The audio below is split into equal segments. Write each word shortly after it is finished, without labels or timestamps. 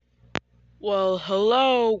Well,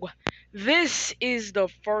 hello. This is the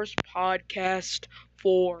first podcast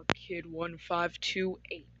for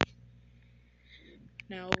Kid.1528.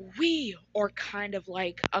 Now, we are kind of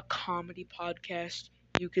like a comedy podcast,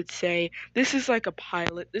 you could say. This is like a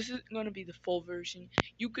pilot. This is going to be the full version.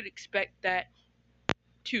 You could expect that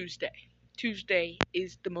Tuesday. Tuesday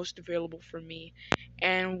is the most available for me.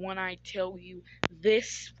 And when I tell you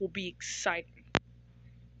this will be exciting,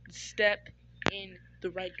 step in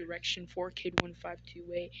the right direction for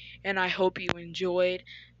Kid1528, and I hope you enjoyed.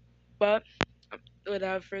 But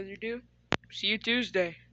without further ado, see you Tuesday.